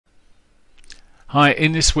Hi,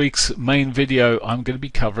 in this week's main video I'm going to be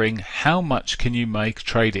covering how much can you make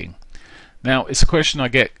trading. Now it's a question I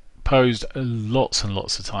get posed lots and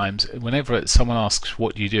lots of times. Whenever someone asks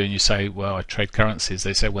what do you do and you say, well, I trade currencies,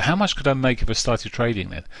 they say, well, how much could I make if I started trading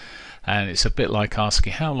then? And it's a bit like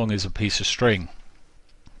asking how long is a piece of string.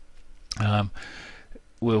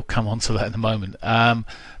 We'll come on to that in a moment.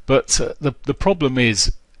 But the problem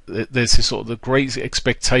is there's this sort of the great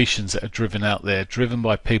expectations that are driven out there, driven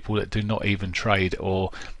by people that do not even trade,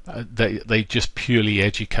 or they just purely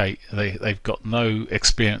educate. They've got no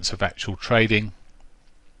experience of actual trading.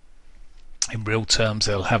 In real terms,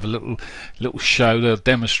 they'll have a little show. They'll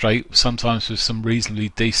demonstrate, sometimes with some reasonably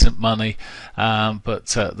decent money, but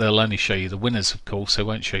they'll only show you the winners, of course. They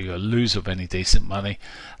won't show you a loser of any decent money.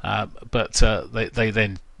 But they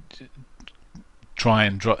then try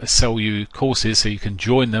and sell you courses so you can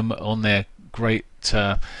join them on their great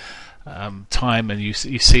time, and you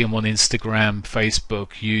see them on Instagram, Facebook,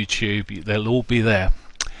 YouTube. They'll all be there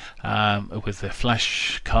with their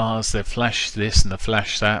flash cars, their flash this and their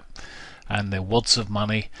flash that, and their wads of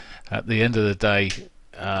money. At the end of the day,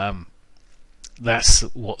 that's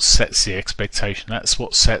what sets the expectation. That's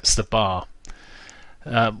what sets the bar.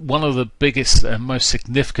 One of the biggest and most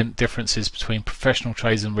significant differences between professional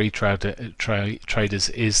traders and retail traders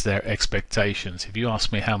is their expectations. If you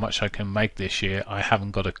ask me how much I can make this year, I haven't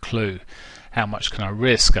got a clue. How much can I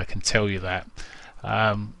risk? I can tell you that.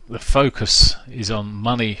 The focus is on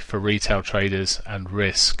money for retail traders and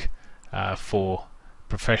risk for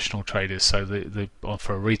professional traders. So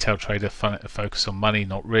for a retail trader, focus on money,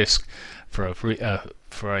 not risk. For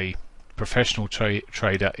a professional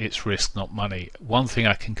trader, it's risk, not money. One thing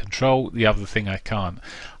I can control, the other thing I can't.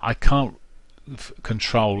 I can't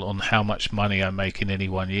control on how much money I make in any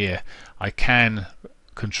one year. I can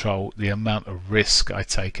control the amount of risk I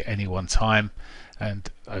take at any one time, and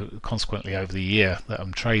consequently over the year that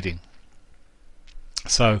I'm trading.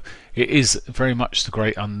 So it is very much the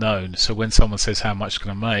great unknown. So when someone says how much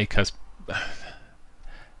can I make,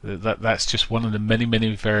 that's just one of the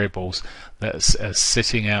many variables that's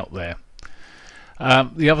sitting out there.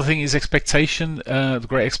 The other thing is expectation. The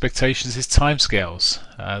great expectations is timescales.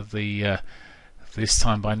 This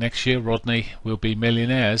time by next year, Rodney will be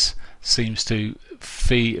millionaires. Seems to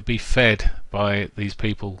be fed by these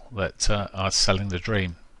people that are selling the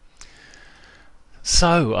dream.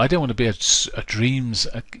 So I don't want to be a dreams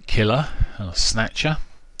killer or snatcher,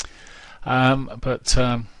 but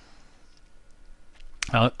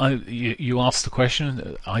you ask the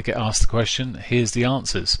question, I get asked the question. Here's the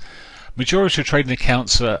answers. Majority of trading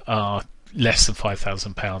accounts are less than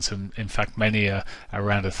 £5,000, and in fact many are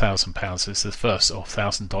around £1,000. It's the first of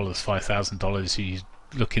 $1,000, $5,000. You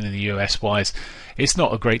looking in the US wise, it's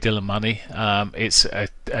not a great deal of money. It's a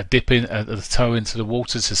dip in the toe into the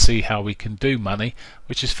water to see how we can do money,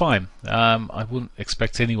 which is fine. I wouldn't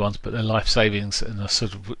expect anyone to put their life savings, and I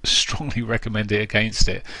sort of strongly recommend it against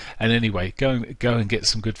it. And anyway, go and get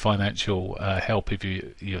some good financial help if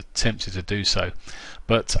you're tempted to do so.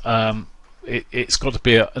 But it's got to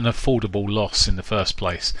be an affordable loss in the first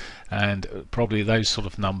place, and probably those sort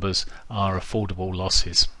of numbers are affordable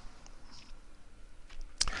losses.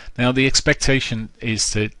 Now the expectation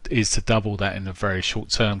is to double that in a very short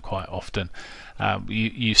term. Quite often,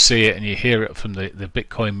 you see it and you hear it from the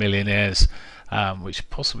Bitcoin millionaires, which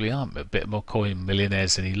possibly aren't a Bitcoin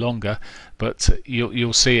millionaires any longer, but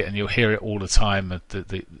you'll see it and you'll hear it all the time.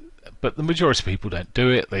 But the majority of people don't do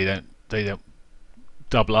it. They don't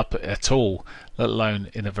double up at all, let alone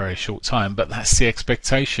in a very short time. But that's the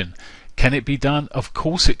expectation. Can it be done? Of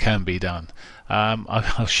course it can be done.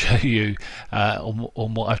 I'll show you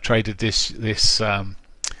on what I've traded this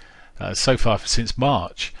so far since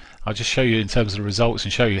March. I'll just show you in terms of the results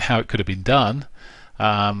and show you how it could have been done.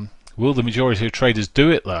 Will the majority of traders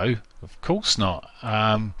do it though? Of course not.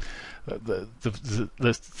 The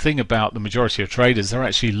thing about the majority of traders, they're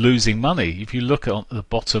actually losing money. If you look at the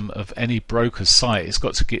bottom of any broker's site, it's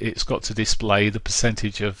got to display the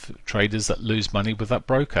percentage of traders that lose money with that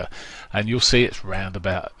broker, and you'll see it's round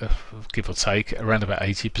about, give or take, around about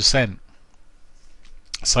 80%.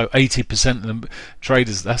 So 80% of the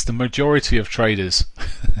traders, that's the majority of traders,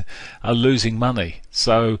 are losing money.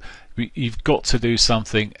 So you've got to do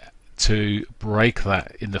something to break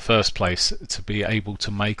that in the first place to be able to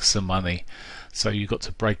make some money. So you've got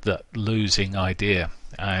to break that losing idea,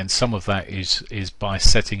 and some of that is by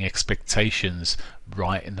setting expectations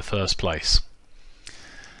right in the first place.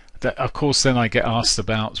 That, of course, then I get asked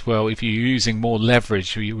about, well, if you're using more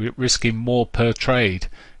leverage, you're risking more per trade,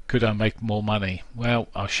 could I make more money? Well,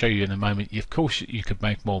 I'll show you in a moment. Of course you could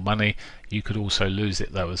make more money. You could also lose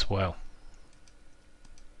it though as well.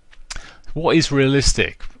 What is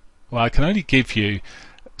realistic? Well, I can only give you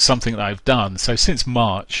something that I've done. So since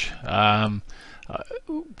March,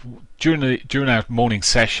 during our morning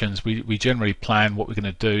sessions, we generally plan what we're going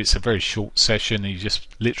to do. It's a very short session, and you just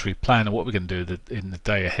literally plan what we're going to do in the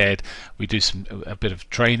day ahead. We do a bit of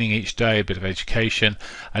training each day, a bit of education,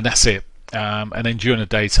 and that's it. And then during the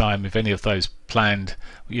daytime, if any of those planned,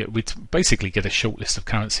 we basically get a short list of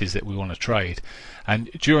currencies that we want to trade. And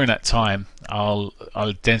during that time, I'll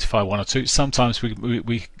identify one or two. Sometimes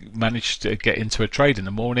we manage to get into a trade in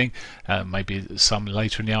the morning, maybe some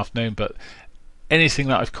later in the afternoon. But anything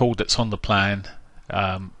that I've called that's on the plan,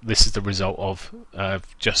 this is the result of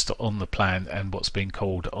just on the plan and what's being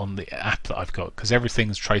called on the app that I've got, because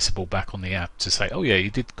everything's traceable back on the app to say, oh yeah,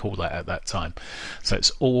 you did call that at that time. So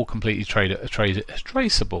it's all completely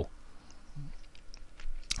traceable.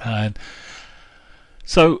 And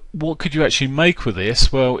so what could you actually make with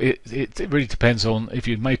this? Well, it really depends on if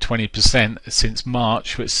you've made 20% since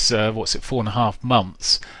March, which what's it, 4.5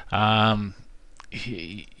 months.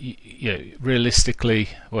 Realistically,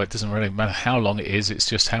 well, it doesn't really matter how long it is, it's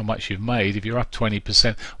just how much you've made. If you're up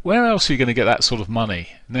 20%, where else are you going to get that sort of money?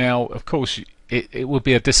 Now, of course, it would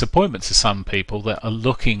be a disappointment to some people that are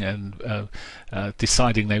looking and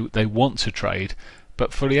deciding they want to trade.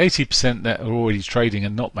 But for the 80% that are already trading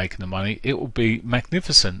and not making the money, it will be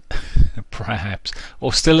magnificent, perhaps,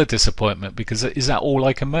 or still a disappointment, because is that all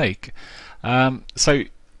I can make? So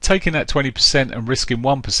taking that 20% and risking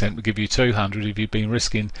 1% will give you 200. If you've been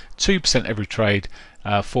risking 2% every trade,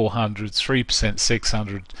 400, 3%,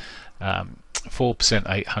 600, 4%,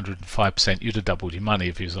 800, and 5%, you'd have doubled your money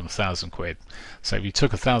if you was on £1,000. So if you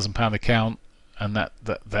took £1,000 account and that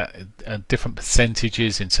different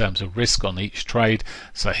percentages in terms of risk on each trade.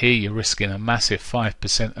 So here you're risking a massive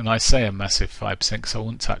 5%, and I say a massive 5% because I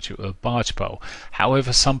wouldn't touch it with a barge pole.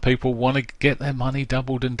 However, some people want to get their money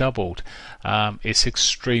doubled and doubled. It's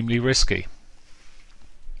extremely risky.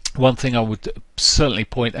 One thing I would certainly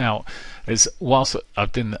point out is, whilst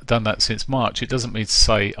I've done that since March, it doesn't mean to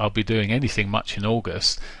say I'll be doing anything much in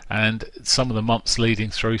August, and some of the months leading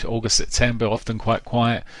through to August, September, often quite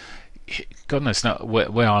quiet. God knows now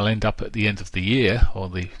where I'll end up at the end of the year, or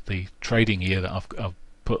the trading year that I've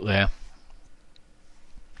put there.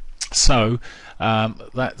 So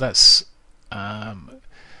that's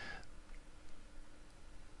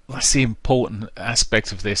the important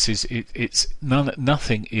aspect of this. Is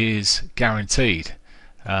nothing is guaranteed.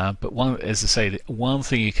 But as I say, one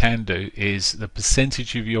thing you can do is the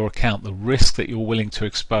percentage of your account, the risk that you're willing to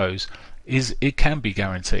expose, it can be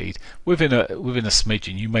guaranteed. Within a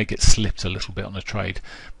smidgen, you may get slipped a little bit on a trade,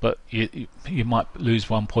 but you might lose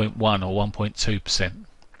 1.1 or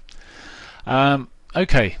 1.2%.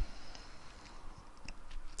 Okay,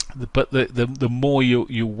 but the more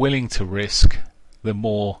you're willing to risk, the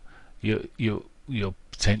more you're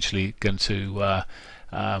potentially going to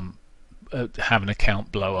have an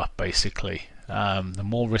account blow up. Basically, the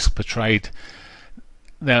more risk per trade.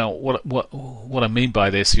 Now, what I mean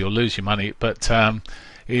by this, you'll lose your money, but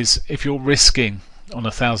is if you're risking on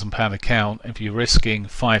 £1,000 account, if you're risking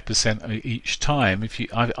 5% each time,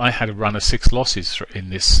 I had a run of 6 losses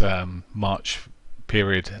in this March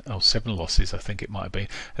period, or 7 losses, I think it might have been.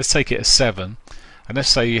 Let's take it as 7, and let's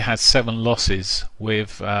say you had 7 losses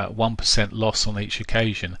with 1% loss on each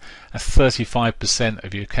occasion, that's 35%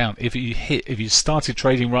 of your account. If you started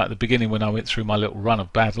trading right at the beginning when I went through my little run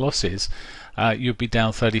of bad losses, you'd be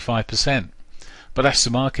down 35%. But that's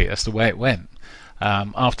the market, that's the way it went.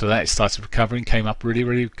 After that, it started recovering, came up really,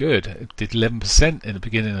 really good. It did 11% in the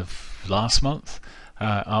beginning of last month.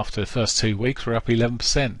 After the first 2 weeks, we're up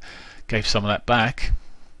 11%. Gave some of that back,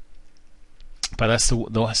 but that's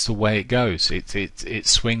the way it goes. It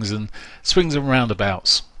swings and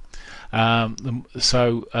roundabouts.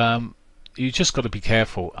 You just got to be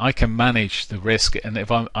careful. I can manage the risk, and if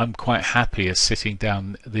I'm quite happy as sitting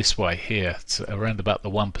down this way here, it's around about the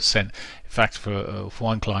 1%. In fact, for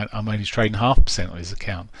one client, I'm only trading 0.5% on his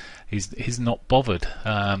account. He's not bothered.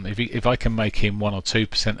 If I can make him 1 or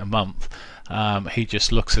 2% a month, he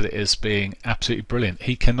just looks at it as being absolutely brilliant.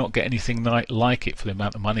 He cannot get anything like it for the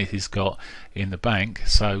amount of money he's got in the bank.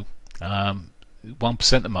 So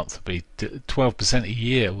 1% a month would be 12% a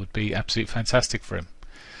year would be absolutely fantastic for him.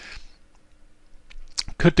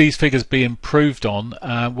 Could these figures be improved on?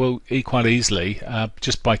 Well, quite easily,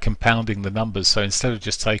 just by compounding the numbers. So instead of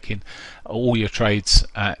just taking all your trades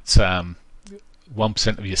at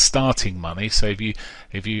 1% of your starting money, so if you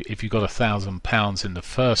got £1,000 in the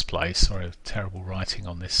first place, sorry, terrible writing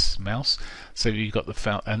on this mouse. So if you got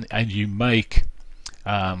and you make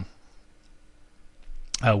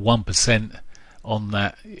 1% on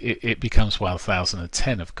that, it becomes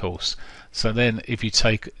 1,010, of course. So then if you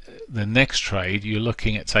take the next trade, you're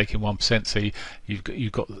looking at taking 1%, so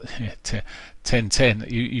you've got 1010.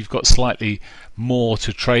 You've got slightly more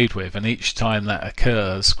to trade with, and each time that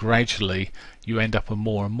occurs, gradually you end up with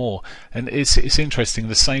more and more. And it's interesting,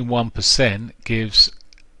 the same 1% gives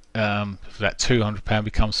that £200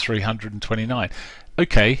 becomes 329.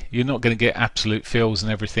 Okay, you're not going to get absolute fills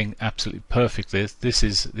and everything absolutely perfect. This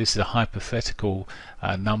is a hypothetical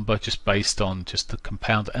number just based on just the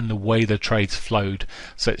compound and the way the trades flowed.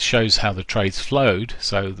 So it shows how the trades flowed,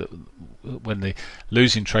 so that when the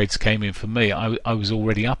losing trades came in for me, I was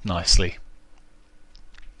already up nicely.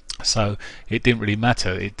 So it didn't really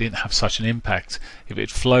matter, it didn't have such an impact. If it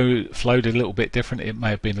flowed a little bit different, it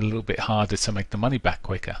may have been a little bit harder to make the money back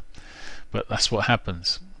quicker, but that's what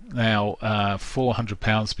happens. Now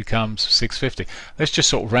 £400 becomes 650. Let's just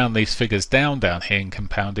sort of round these figures down here in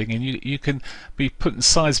compounding, and you can be putting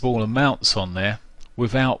sizable amounts on there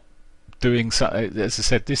without doing so. As I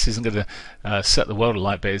said, this isn't going to set the world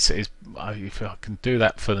alight, but if I can do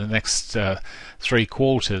that for the next 3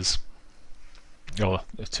 quarters, or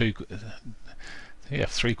 3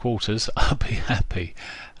 quarters, I'll be happy.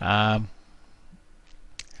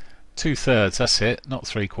 2/3, that's it, not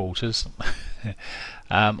 3 quarters.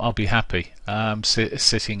 I'll be happy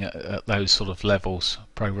sitting at those sort of levels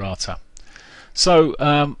pro rata. So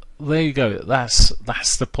there you go,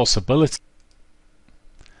 that's the possibility.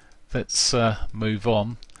 Let's move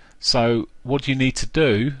on. So what do you need to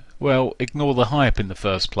do? Well, ignore the hype in the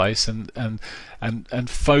first place, and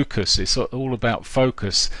focus. It's all about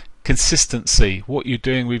focus, consistency. What you're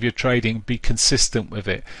doing with your trading, be consistent with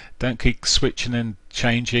it. Don't keep switching and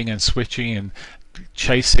changing and switching and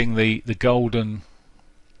chasing the golden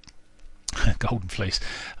fleece,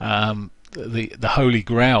 the holy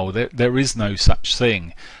grail. There is no such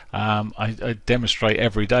thing. I demonstrate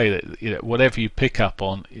every day that whatever you pick up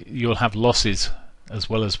on, you'll have losses as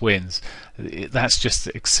well as wins. That's just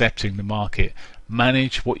accepting the market.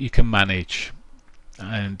 Manage what you can manage,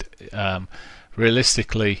 and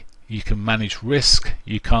realistically, you can manage risk.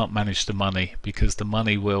 You can't manage the money, because the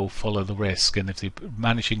money will follow the risk, and if you're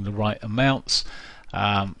managing the right amounts,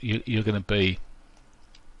 you're going to be,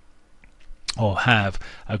 or have,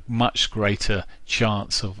 a much greater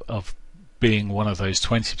chance of being one of those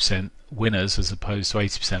 20% winners as opposed to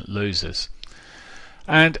 80% losers.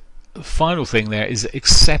 And the final thing there is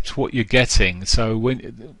accept what you're getting. So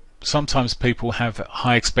sometimes people have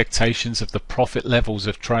high expectations of the profit levels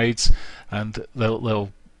of trades, and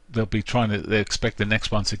they'll be they expect the next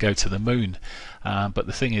one to go to the moon, but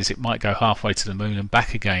the thing is, it might go halfway to the moon and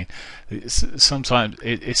back again. Sometimes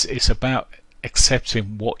it's about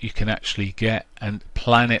accepting what you can actually get and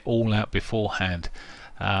plan it all out beforehand,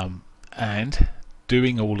 and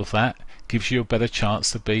doing all of that gives you a better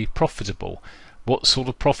chance to be profitable. What sort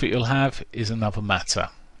of profit you'll have is another matter.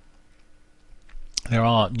 There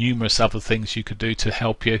are numerous other things you could do to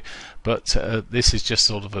help you, but this is just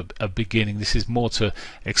sort of a beginning. This is more to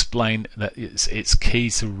explain that it's key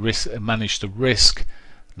to manage the risk,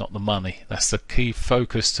 not the money. That's the key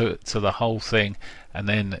focus to the whole thing, and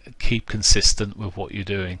then keep consistent with what you're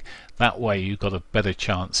doing. That way you've got a better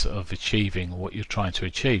chance of achieving what you're trying to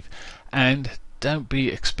achieve. And don't be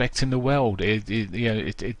expecting the world.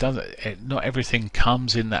 It doesn't. Not everything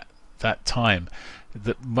comes in that time.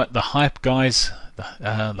 The hype guys, the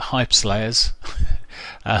hype slayers,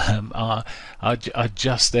 are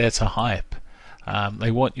just there to hype. They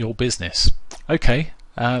want your business. Okay.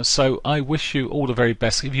 So I wish you all the very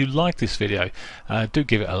best. If you like this video, do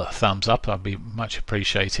give it a thumbs up. I'd be much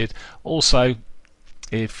appreciated. Also,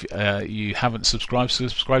 if you haven't subscribed,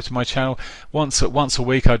 subscribe to my channel. Once a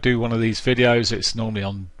week I do one of these videos. It's normally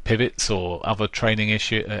on pivots or other training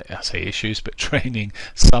training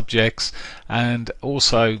subjects. And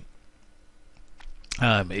also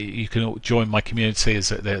you can join my community.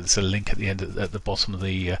 There's a link at the end at the bottom of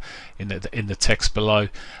the in the text below,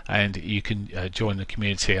 and you can join the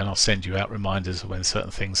community, and I'll send you out reminders of when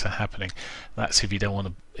certain things are happening. That's if you don't want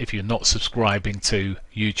to. If you're not subscribing to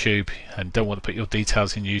YouTube and don't want to put your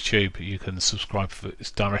details in YouTube, you can subscribe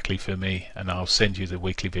directly for me, and I'll send you the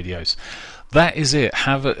weekly videos. That is it.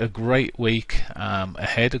 Have a great week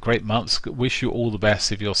ahead, a great month. Wish you all the best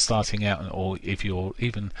if you're starting out, or if you're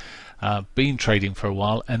even been trading for a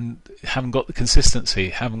while and haven't got the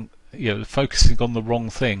consistency, focusing on the wrong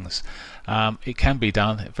things. It can be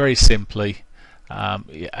done very simply,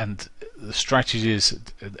 and the strategy is,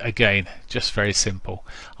 again, just very simple.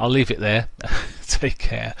 I'll leave it there. Take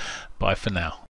care. Bye for now.